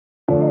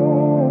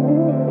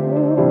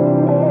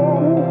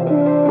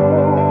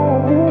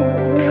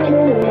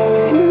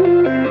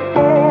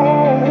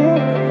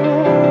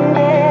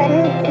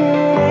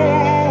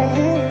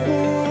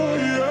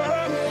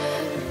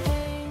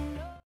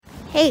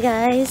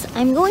is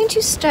I'm going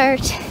to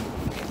start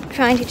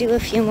trying to do a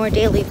few more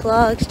daily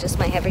vlogs, just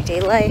my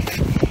everyday life.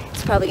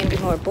 It's probably going to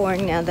be more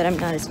boring now that I'm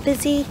not as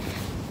busy.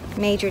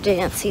 Major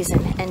dance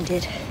season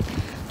ended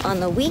on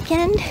the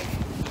weekend,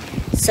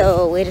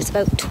 so it is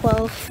about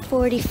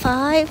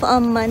 12:45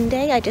 on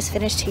Monday. I just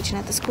finished teaching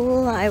at the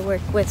school. I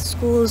work with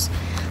schools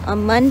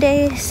on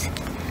Mondays.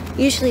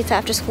 Usually it's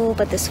after school,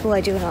 but this school I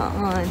do it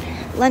on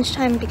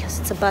lunchtime because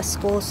it's a bus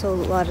school, so a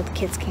lot of the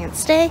kids can't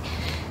stay.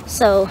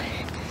 So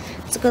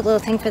it's a good little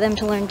thing for them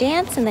to learn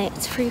dance, and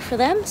it's free for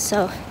them.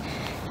 So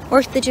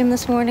worked at the gym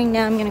this morning.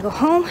 Now I'm gonna go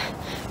home,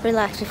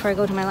 relax before I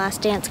go to my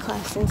last dance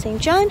class in St.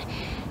 John,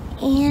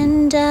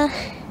 and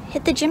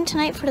hit the gym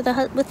tonight with the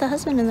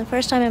husband, and the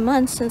first time in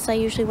months since I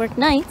usually work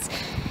nights.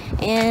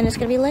 And it's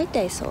gonna be leg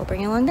day, so I'll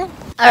bring you along then.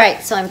 All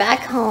right, so I'm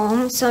back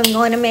home. So I'm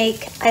going to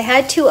I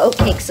had 2 oat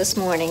cakes this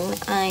morning.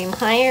 I'm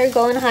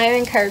going higher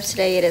in carbs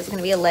today. It is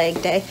gonna be a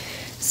leg day.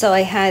 So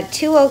I had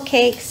 2 oat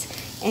cakes,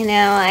 and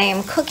now I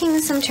am cooking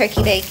some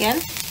turkey bacon.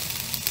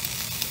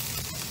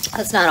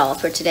 That's not all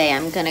for today.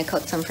 I'm gonna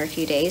cook some for a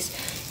few days.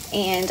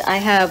 And I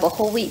have a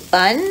whole wheat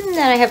bun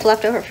that I have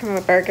left over from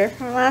a burger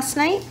from last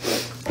night.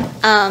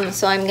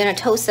 So I'm gonna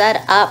toast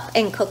that up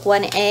and cook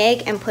 1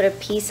 egg and put a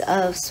piece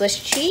of Swiss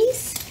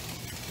cheese.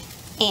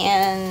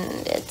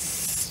 And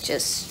it's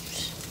just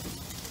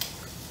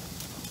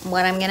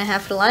what I'm gonna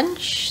have for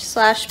lunch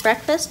 /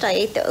 breakfast. I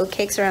ate the oat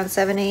cakes around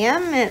 7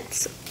 a.m.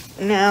 It's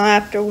now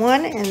after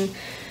 1, and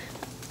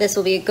this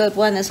will be a good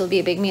one. This will be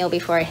a big meal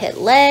before I hit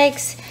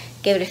legs.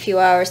 Give it a few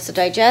hours to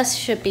digest.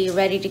 Should be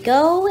ready to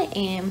go,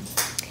 and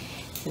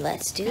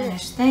let's do it.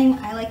 Thing,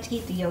 I like to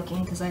eat the yolk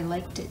in because I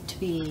liked it to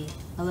be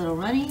a little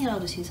runny. I'll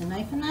just use a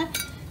knife in that.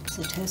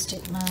 So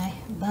toasted my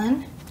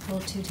bun. A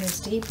little too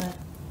toasty, but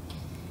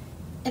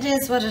it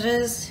is what it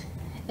is.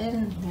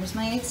 And there's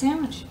my egg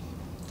sandwich.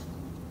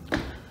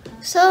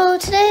 So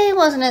today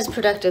wasn't as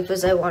productive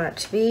as I wanted it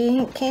to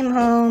be. Came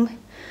home,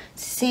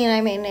 see, and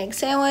I made an egg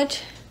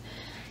sandwich,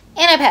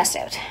 and I passed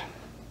out.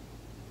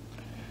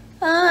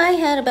 I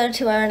had about a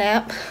 2-hour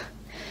nap. I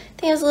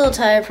think I was a little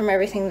tired from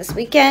everything this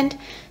weekend.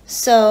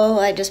 So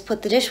I just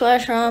put the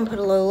dishwasher on, put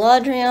a little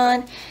laundry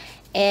on,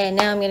 and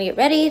now I'm gonna get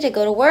ready to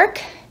go to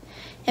work.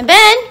 And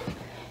Benson,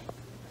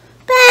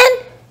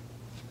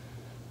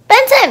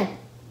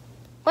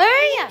 where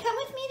are you? Come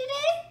with me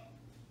today?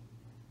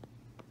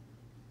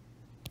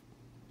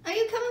 Are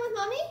you coming with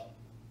Mommy?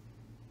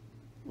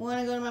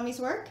 Wanna go to Mommy's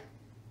work?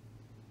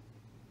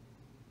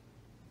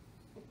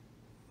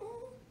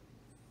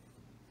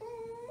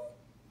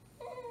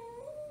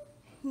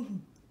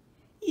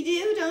 You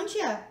do, don't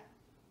you?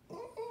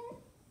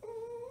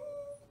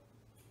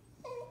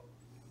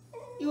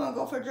 You want to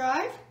go for a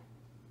drive?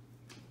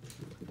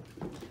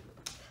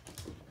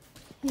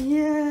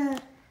 Yeah.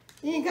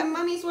 You didn't come to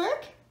Mommy's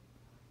work?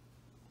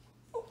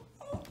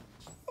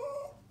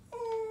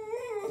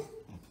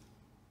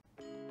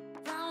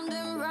 Round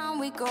and round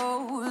we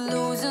go,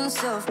 losing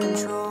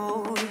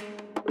self-control.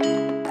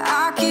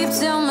 I keep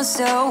telling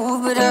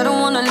myself, but I don't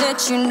want to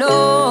let you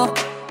know.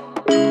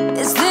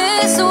 Is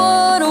this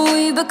what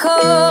we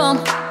become?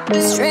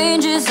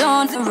 Strangers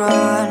on the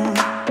run,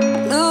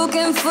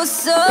 looking for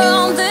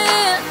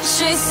something,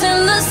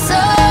 chasing the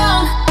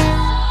sun.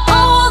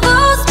 All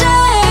those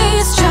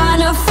days, trying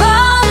to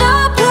find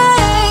a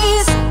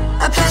place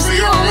where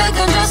you'll make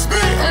them just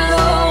be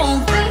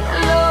alone.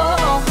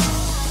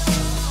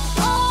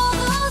 All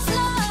those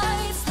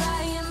nights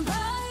lying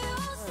by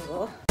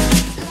your...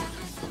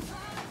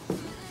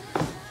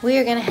 We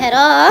are gonna head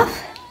off.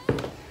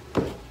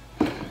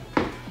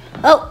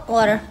 Oh,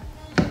 water.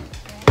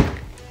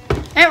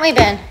 Aren't we,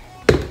 Ben?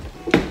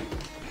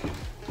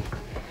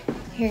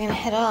 You're gonna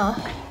head off.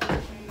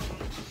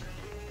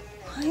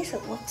 Why does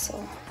it look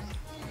so...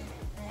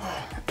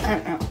 I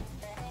don't know.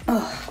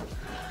 Oh,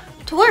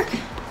 to work.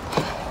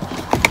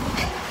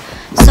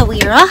 So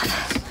we are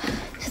off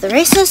to the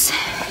races.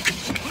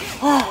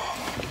 Oh.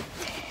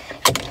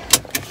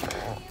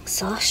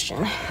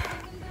 Exhaustion.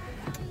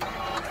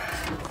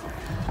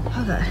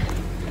 Oh God.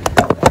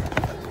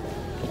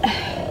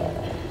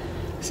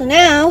 So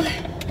now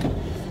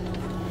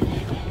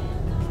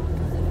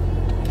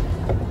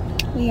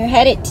we are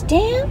headed to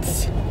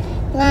dance.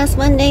 Last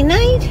Monday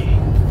night.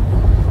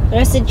 The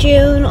rest of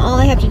June, all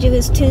I have to do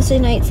is Tuesday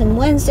nights and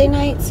Wednesday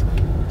nights.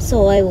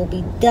 So I will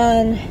be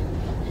done.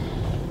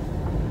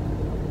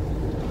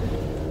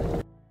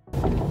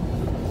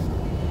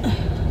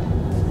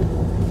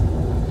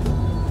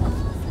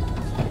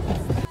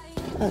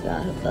 Oh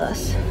God, a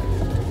bus.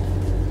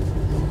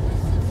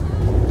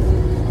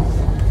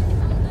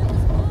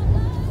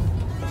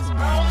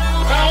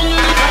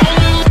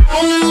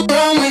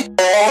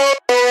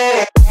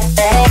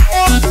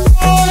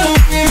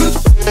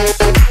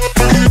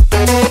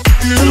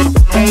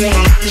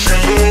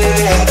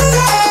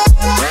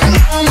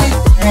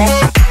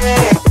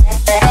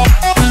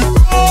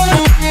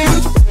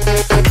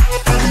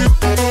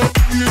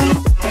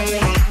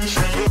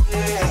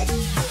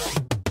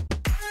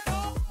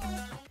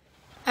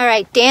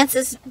 Alright, dance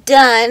is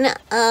done.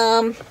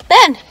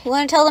 Ben, you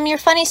want to tell them your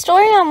funny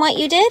story on what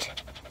you did?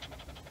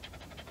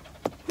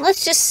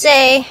 let's just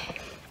say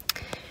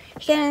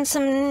he got in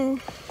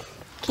some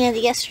candy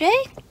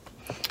yesterday,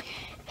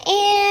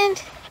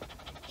 and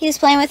he was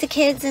playing with the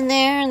kids in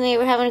there, and they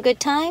were having a good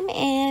time.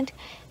 And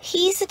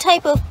he's the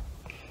type of,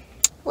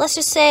 let's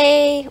just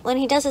say, when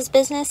he does his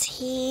business,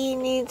 he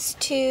needs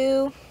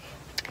to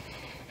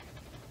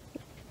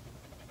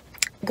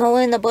go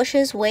in the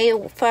bushes way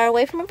far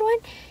away from everyone.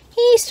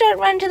 He started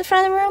running to the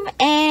front of the room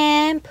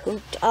and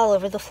pooped all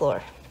over the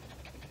floor.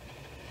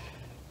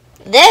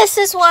 This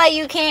is why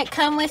you can't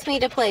come with me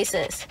to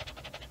places.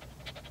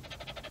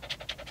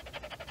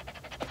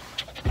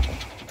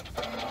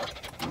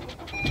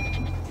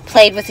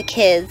 Played with the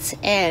kids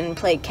and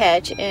played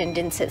catch and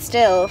didn't sit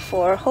still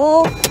for a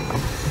whole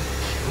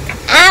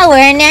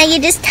hour. Now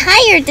you're just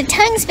tired. The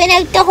tongue's been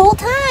out the whole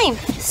time.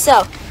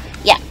 So,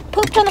 yeah,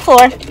 pooped on the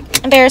floor.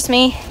 Embarrassed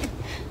me.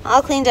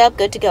 All cleaned up,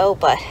 good to go,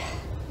 but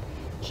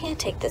can't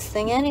take this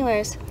thing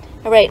anywheres.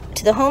 All right,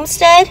 to the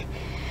homestead.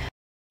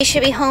 We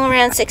should be home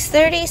around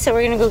 6:30, so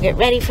we're gonna go get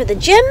ready for the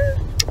gym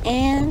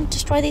and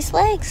destroy these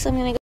legs. So I'm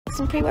gonna go get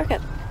some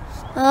pre-workout.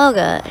 Oh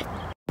god.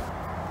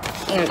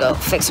 I'm gonna go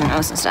fix her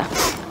nose and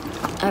stuff.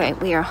 All right,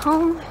 we are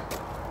home.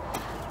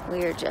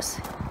 We are just,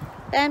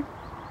 Ben.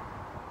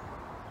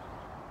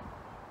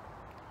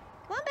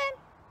 Come on,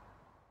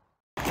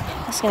 Ben.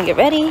 Just gonna get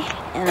ready,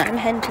 and I'm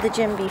heading to the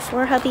gym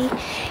before hubby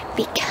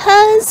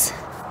because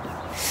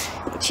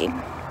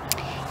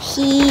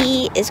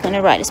he is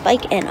gonna ride his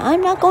bike, and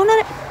I'm not going on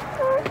it.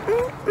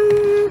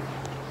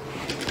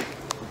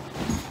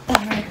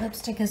 All right,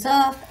 lipstick is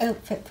off.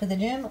 Outfit for the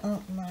gym.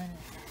 Oh my!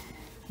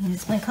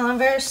 Here's my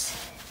Converse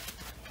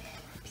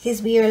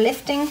because we are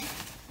lifting.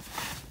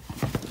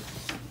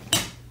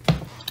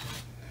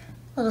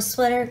 Little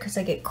sweater because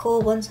I get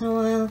cold once in a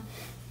while,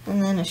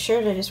 and then a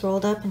shirt I just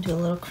rolled up into a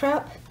little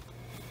crop.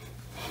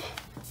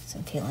 So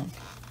I'm feeling,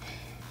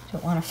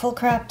 don't want a full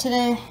crop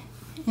today,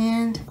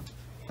 and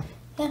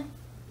yeah,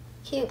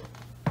 cute.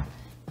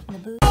 And the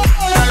boots.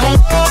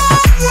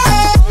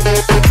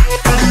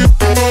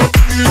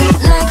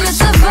 Like it's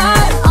a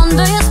vibe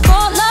under your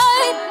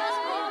spotlight.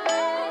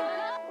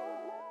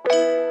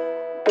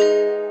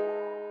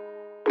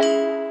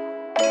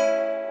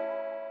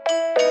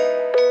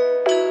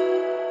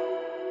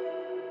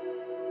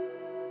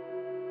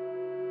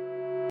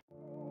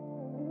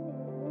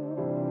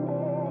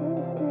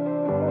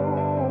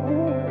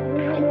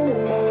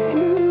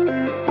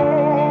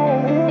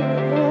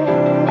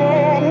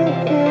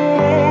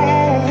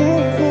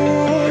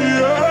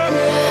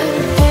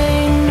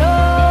 Ain't no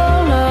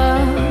love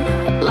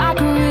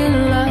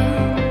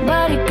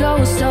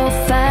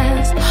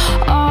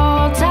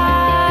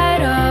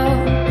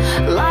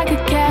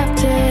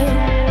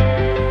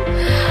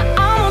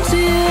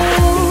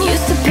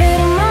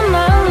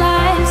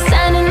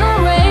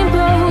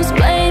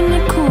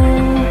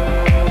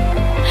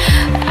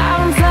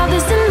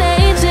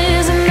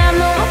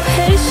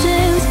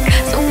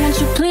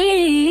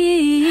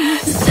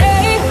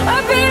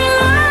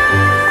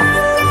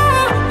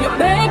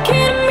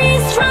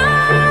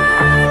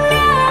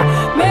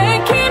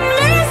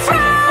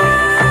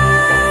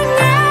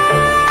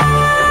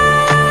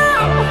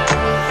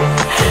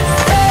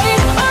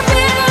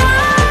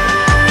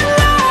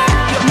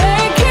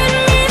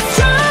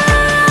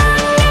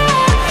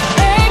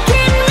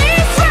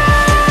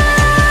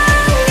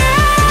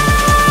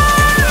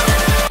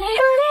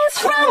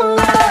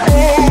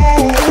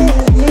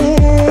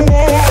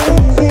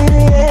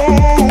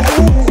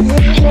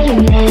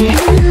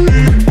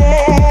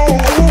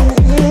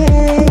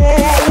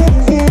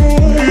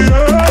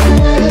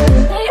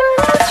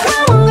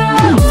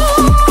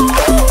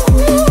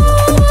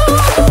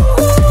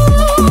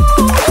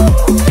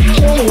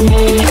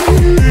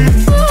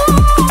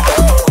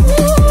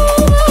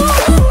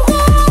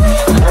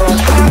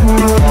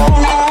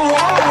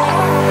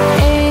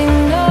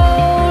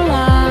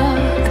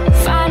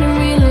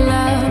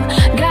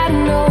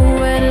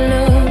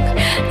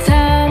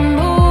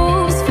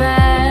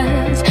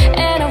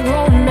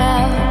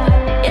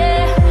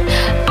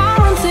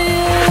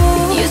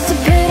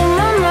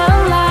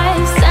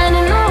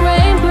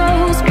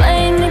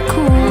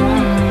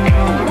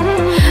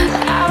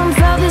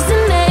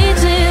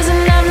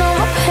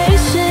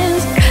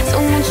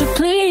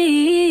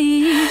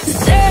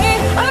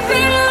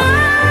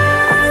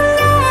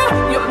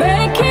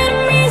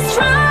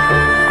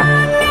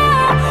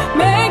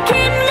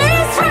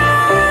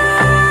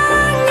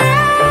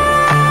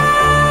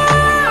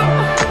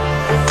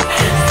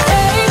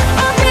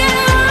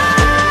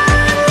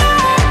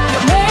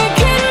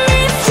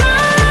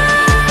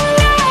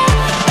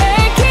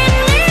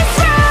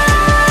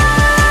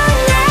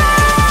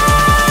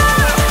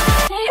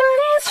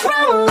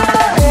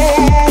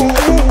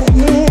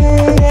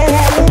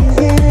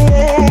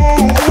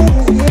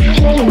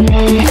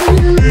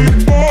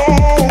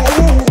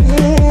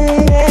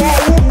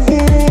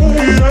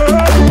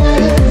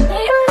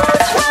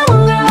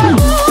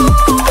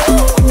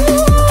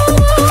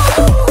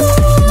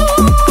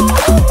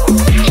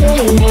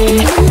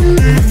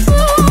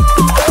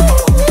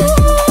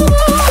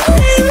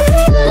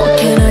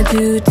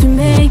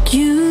make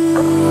you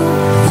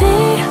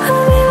think a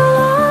little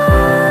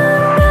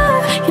longer.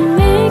 You're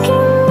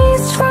making me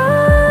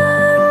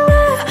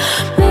stronger,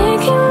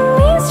 making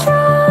me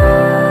stronger.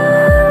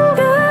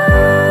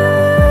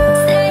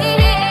 Stay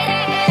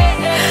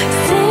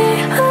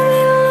a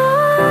little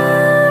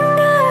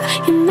longer.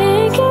 You're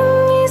making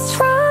me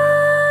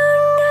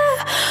stronger,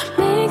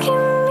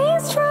 making me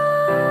stronger.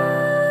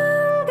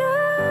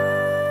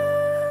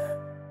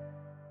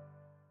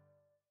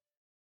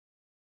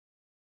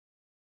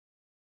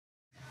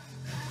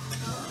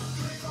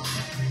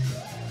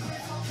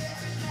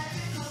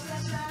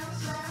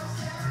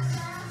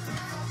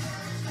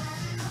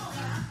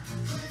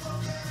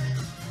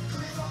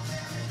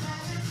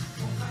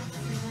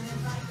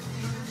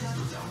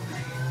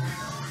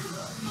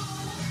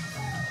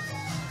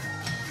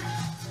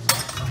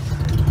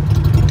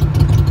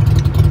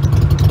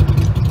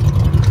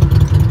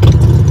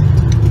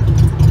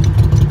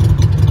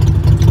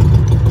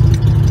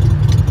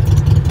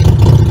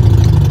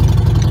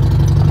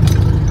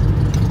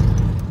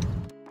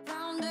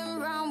 Round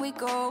and round we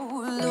go,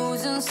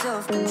 losing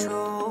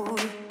self-control.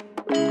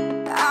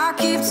 I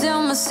keep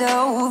telling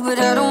myself, but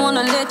I don't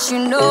wanna let you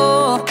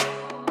know.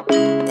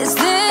 Is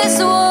this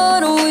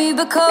what we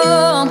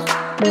become?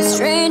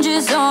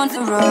 Strangers on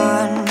the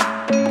run,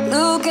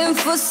 looking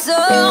for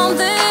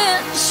something,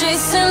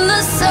 chasing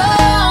the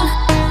sun.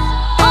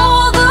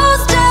 All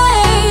those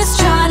days,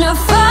 trying to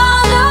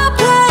find a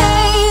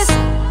place,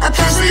 a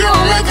place where you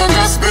and me can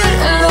just be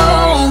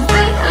alone.